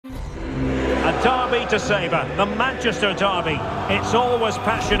derby to savour, the Manchester derby. It's always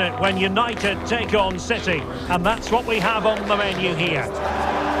passionate when United take on City, and that's what we have on the menu here.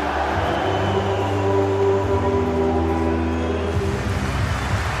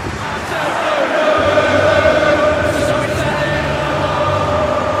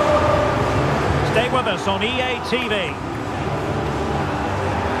 Stay with us on EA TV.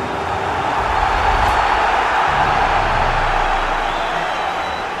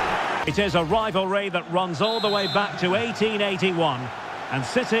 It is a rivalry that runs all the way back to 1881, and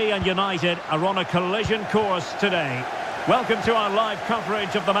City and United are on a collision course today. Welcome to our live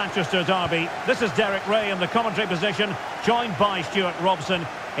coverage of the Manchester derby. This is Derek Ray in the commentary position, joined by Stuart Robson.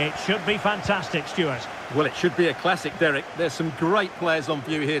 It should be fantastic, Stuart. Well, it should be a classic, Derek. There's some great players on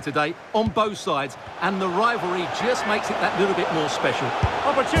view here today, on both sides, and the rivalry just makes it that little bit more special.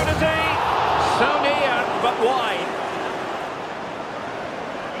 Opportunity! So near, but wide.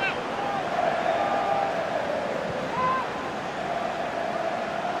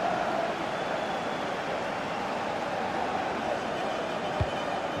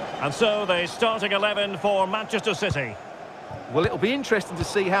 And so the starting 11 for Manchester City. Well, it'll be interesting to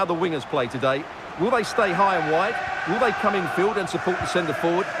see how the wingers play today. Will they stay high and wide? Will they come in field and support the centre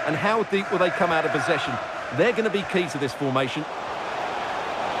forward? And how deep will they come out of possession? They're going to be key to this formation.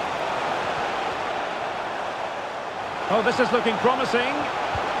 Oh, this is looking promising.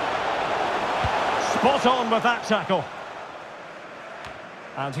 Spot on with that tackle.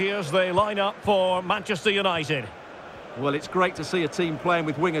 And here's the lineup for Manchester United. Well, it's great to see a team playing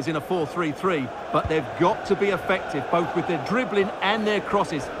with wingers in a 4-3-3, but they've got to be effective, both with their dribbling and their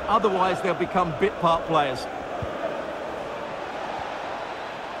crosses. Otherwise, they'll become bit-part players.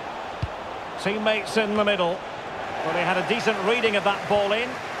 Teammates in the middle. Well, they had a decent reading of that ball in.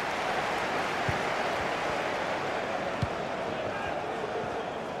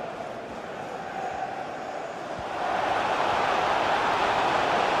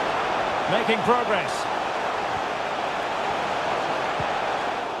 Making progress.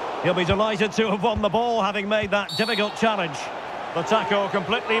 He'll be delighted to have won the ball, having made that difficult challenge. The tackle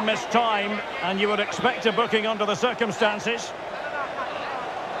completely mistimed, and you would expect a booking under the circumstances.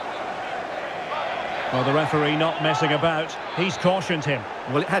 Well, the referee not messing about. He's cautioned him.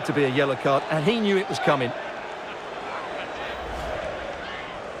 Well, it had to be a yellow card, and he knew it was coming.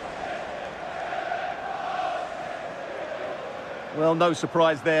 Well, no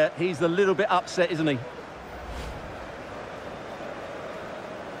surprise there. He's a little bit upset, isn't he?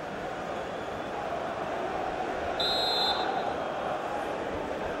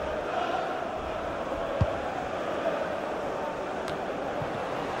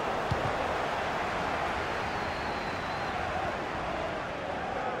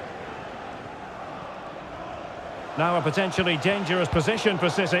 Now a potentially dangerous position for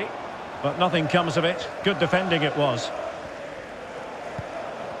City, but nothing comes of it. Good defending it was.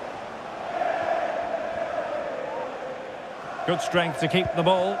 Good strength to keep the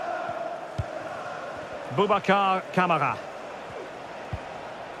ball. Boubacar Kamara.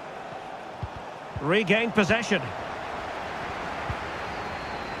 Regained possession.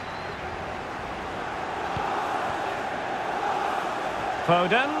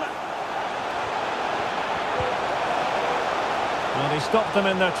 Foden. Well, he stopped them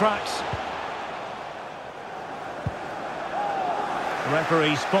in their tracks. The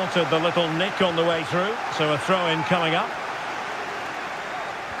referee spotted the little nick on the way through, so a throw-in coming up.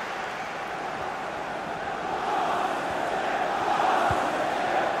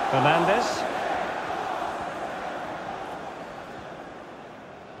 Fernandes.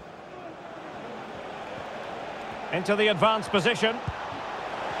 Into the advanced position.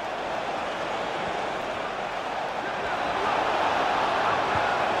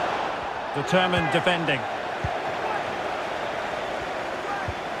 Determined defending.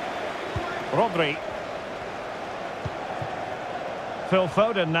 Rodri. Phil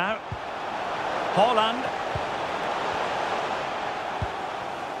Foden now. Haaland.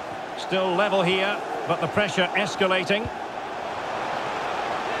 Still level here, but the pressure escalating.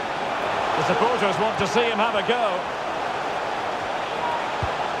 The supporters want to see him have a go.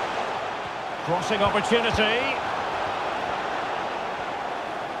 Crossing opportunity.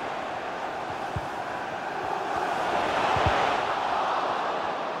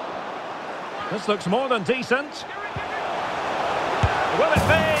 This looks more than decent. Will it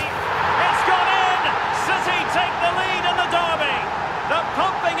be? It's gone in! City take the lead in the derby. They're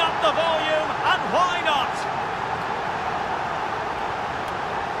pumping up the volume, and why not?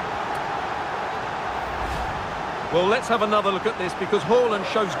 Well, let's have another look at this, because Haaland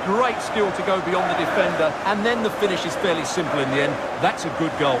shows great skill to go beyond the defender, and then the finish is fairly simple in the end. That's a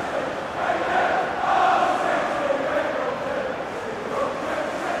good goal.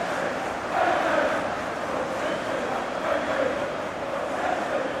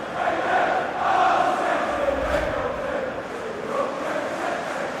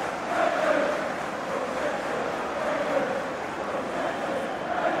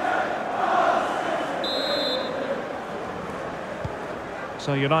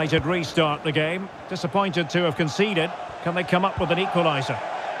 So United restart the game. Disappointed to have conceded. Can they come up with an equaliser?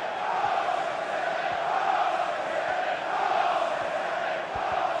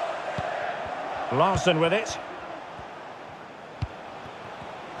 Larson with it.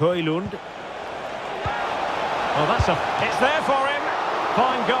 Højlund. Oh, it's there for him.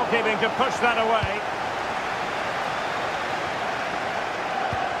 Fine goalkeeping to push that away.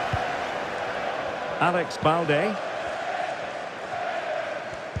 Alex Balde.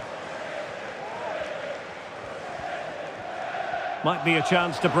 Might be a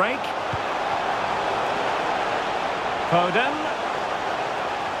chance to break. Foden.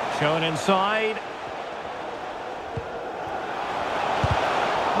 Shown inside.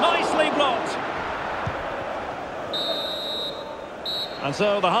 Nicely blocked. And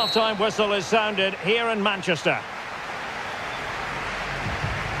so the half-time whistle is sounded here in Manchester.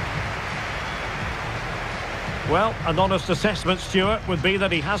 Well, an honest assessment, Stuart, would be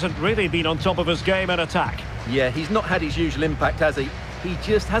that he hasn't really been on top of his game in attack. Yeah, he's not had his usual impact, has he? He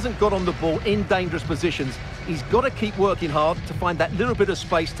just hasn't got on the ball in dangerous positions. He's got to keep working hard to find that little bit of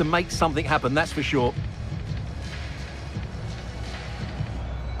space to make something happen, that's for sure.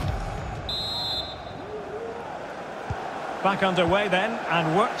 Back underway then,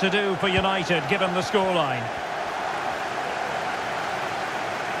 and work to do for United, given the scoreline.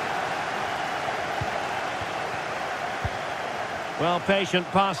 Well, patient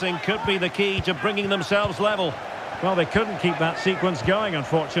passing could be the key to bringing themselves level. Well, they couldn't keep that sequence going,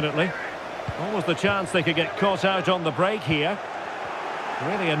 unfortunately. Almost the chance they could get caught out on the break here.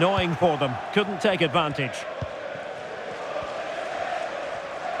 Really annoying for them. Couldn't take advantage.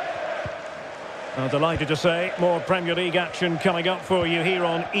 I'm delighted to say more Premier League action coming up for you here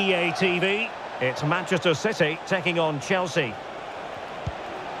on EA TV. It's Manchester City taking on Chelsea.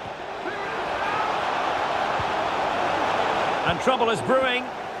 And trouble is brewing.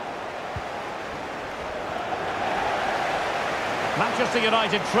 Manchester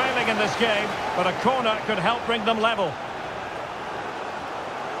United trailing in this game, but a corner could help bring them level.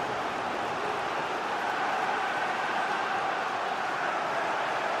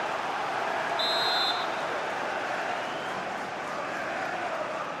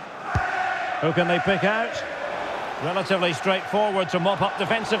 Who can they pick out? Relatively straightforward to mop up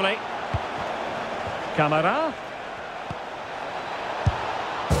defensively. Camara.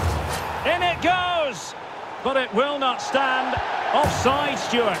 In it goes! But it will not stand. Offside,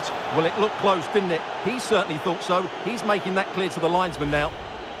 Stuart. Well, it looked close, didn't it? He certainly thought so. He's making that clear to the linesman now.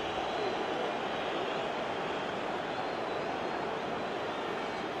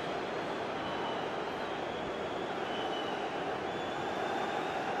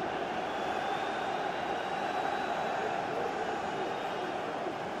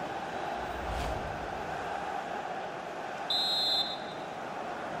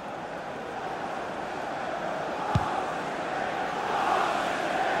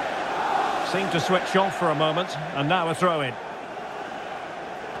 Seemed to switch off for a moment, and now a throw-in.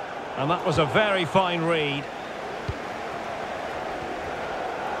 And that was a very fine read.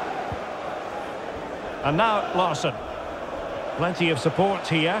 And now Larson. Plenty of support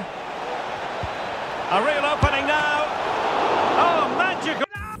here. A real opening now. Oh,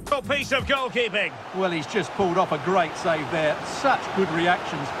 magical piece of goalkeeping. Well, he's just pulled off a great save there. Such good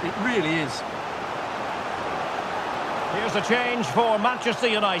reactions, it really is. Here's a change for Manchester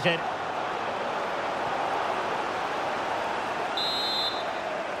United.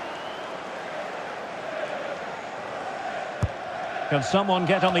 Can someone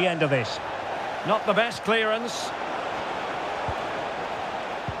get on the end of this? Not the best clearance.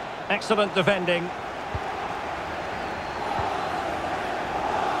 Excellent defending.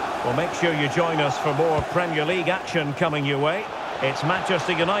 Well, make sure you join us for more Premier League action coming your way. It's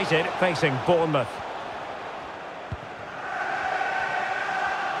Manchester United facing Bournemouth.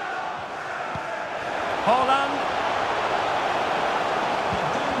 Haaland.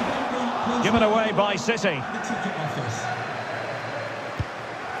 Given away by City.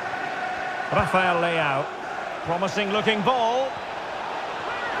 Rafael Leao. Promising looking ball.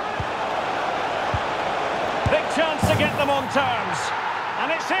 Big chance to get them on terms.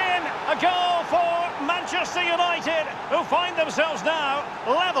 And it's in. A goal for Manchester United, who find themselves now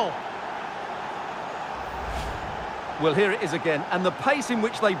level. Well, here it is again, and the pace in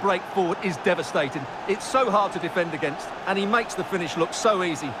which they break forward is devastating. It's so hard to defend against, and he makes the finish look so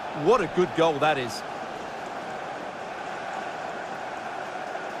easy. What a good goal that is.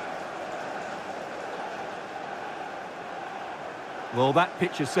 Well, that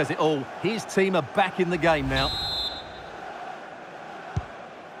picture says it all. His team are back in the game now.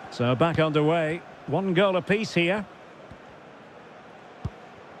 So back underway. One goal apiece here.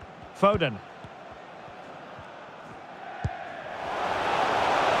 Foden.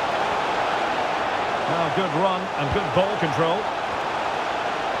 Oh, good run and good ball control.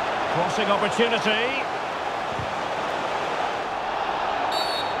 Crossing opportunity.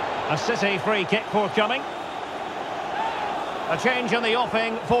 A City free kick forthcoming. A change in the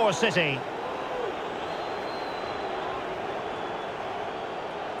offing for City.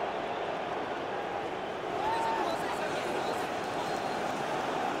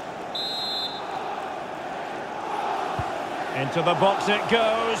 Into the box it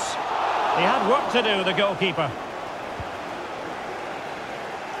goes. He had work to do, the goalkeeper.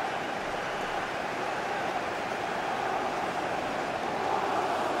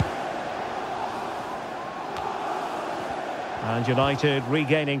 And United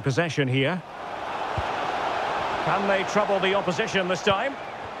regaining possession here. Can they trouble the opposition this time?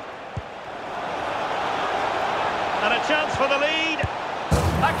 And a chance for the lead.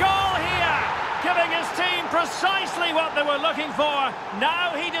 A goal here, giving his team precisely what they were looking for.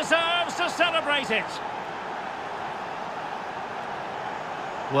 Now he deserves to celebrate it.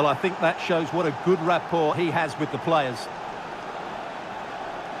 Well, I think that shows what a good rapport he has with the players.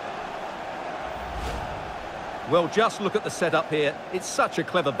 Well, just look at the setup here. It's such a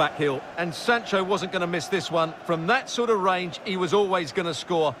clever back heel, and Sancho wasn't going to miss this one. From that sort of range, he was always going to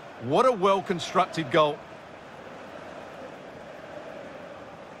score. What a well-constructed goal.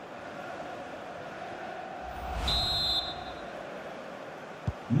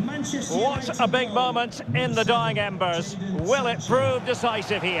 What a big moment in the dying embers. Will it prove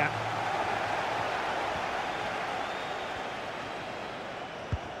decisive here?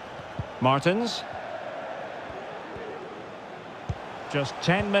 Martins. Just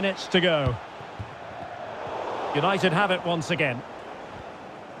 10 minutes to go. United have it once again.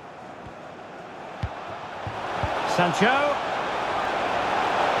 Sancho.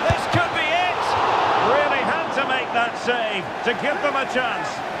 This could be it. Really had to make that save to give them a chance.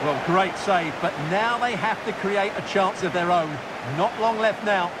 Well, great save, but now they have to create a chance of their own. Not long left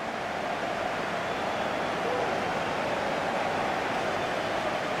now.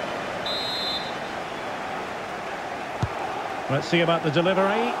 Let's see about the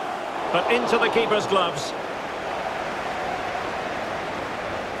delivery. But into the keeper's gloves.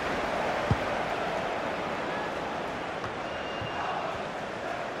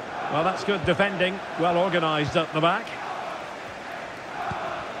 Well, that's good defending. Well organised at the back.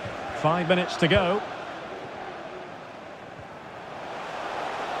 5 minutes to go.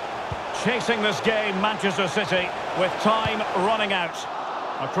 Chasing this game, Manchester City, with time running out.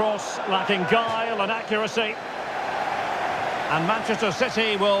 A cross lacking guile and accuracy. And Manchester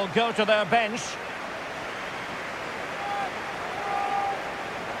City will go to their bench.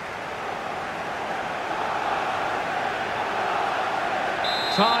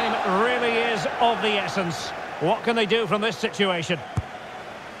 Time really is of the essence. What can they do from this situation?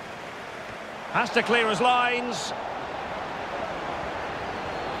 Has to clear his lines.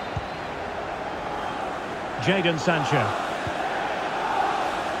 Jadon Sancho.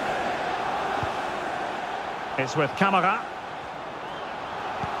 It's with Camara.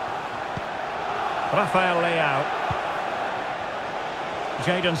 Rafael Leao.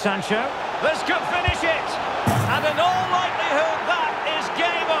 Jadon Sancho. This could finish it. And in all likelihood, that is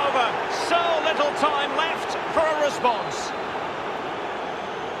game over. So little time left for a response.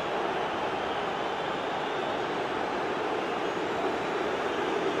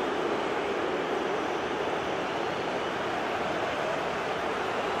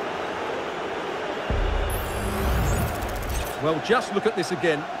 Well, just look at this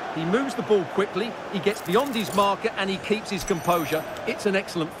again. He moves the ball quickly, he gets beyond his marker and he keeps his composure. It's an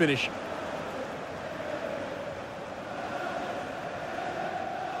excellent finish.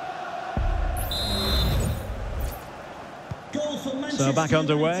 So back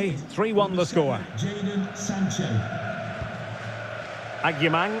underway, 3-1 the score. Jadon Sancho.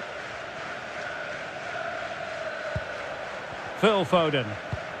 Agyemang. Phil Foden.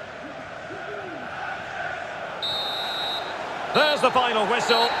 There's the final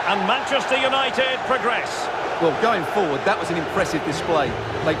whistle, and Manchester United progress. Well, going forward, that was an impressive display.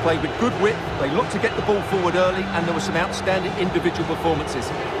 They played with good wit, they looked to get the ball forward early, and there were some outstanding individual performances.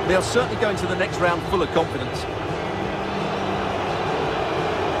 They'll certainly go into the next round full of confidence.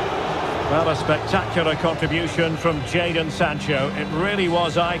 Well, a spectacular contribution from Jadon Sancho. It really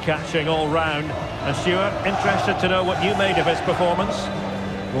was eye-catching all round. And Stuart, interested to know what you made of his performance?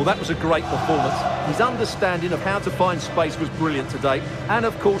 Well, that was a great performance. His understanding of how to find space was brilliant today. And,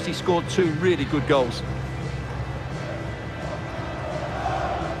 of course, he scored 2 really good goals.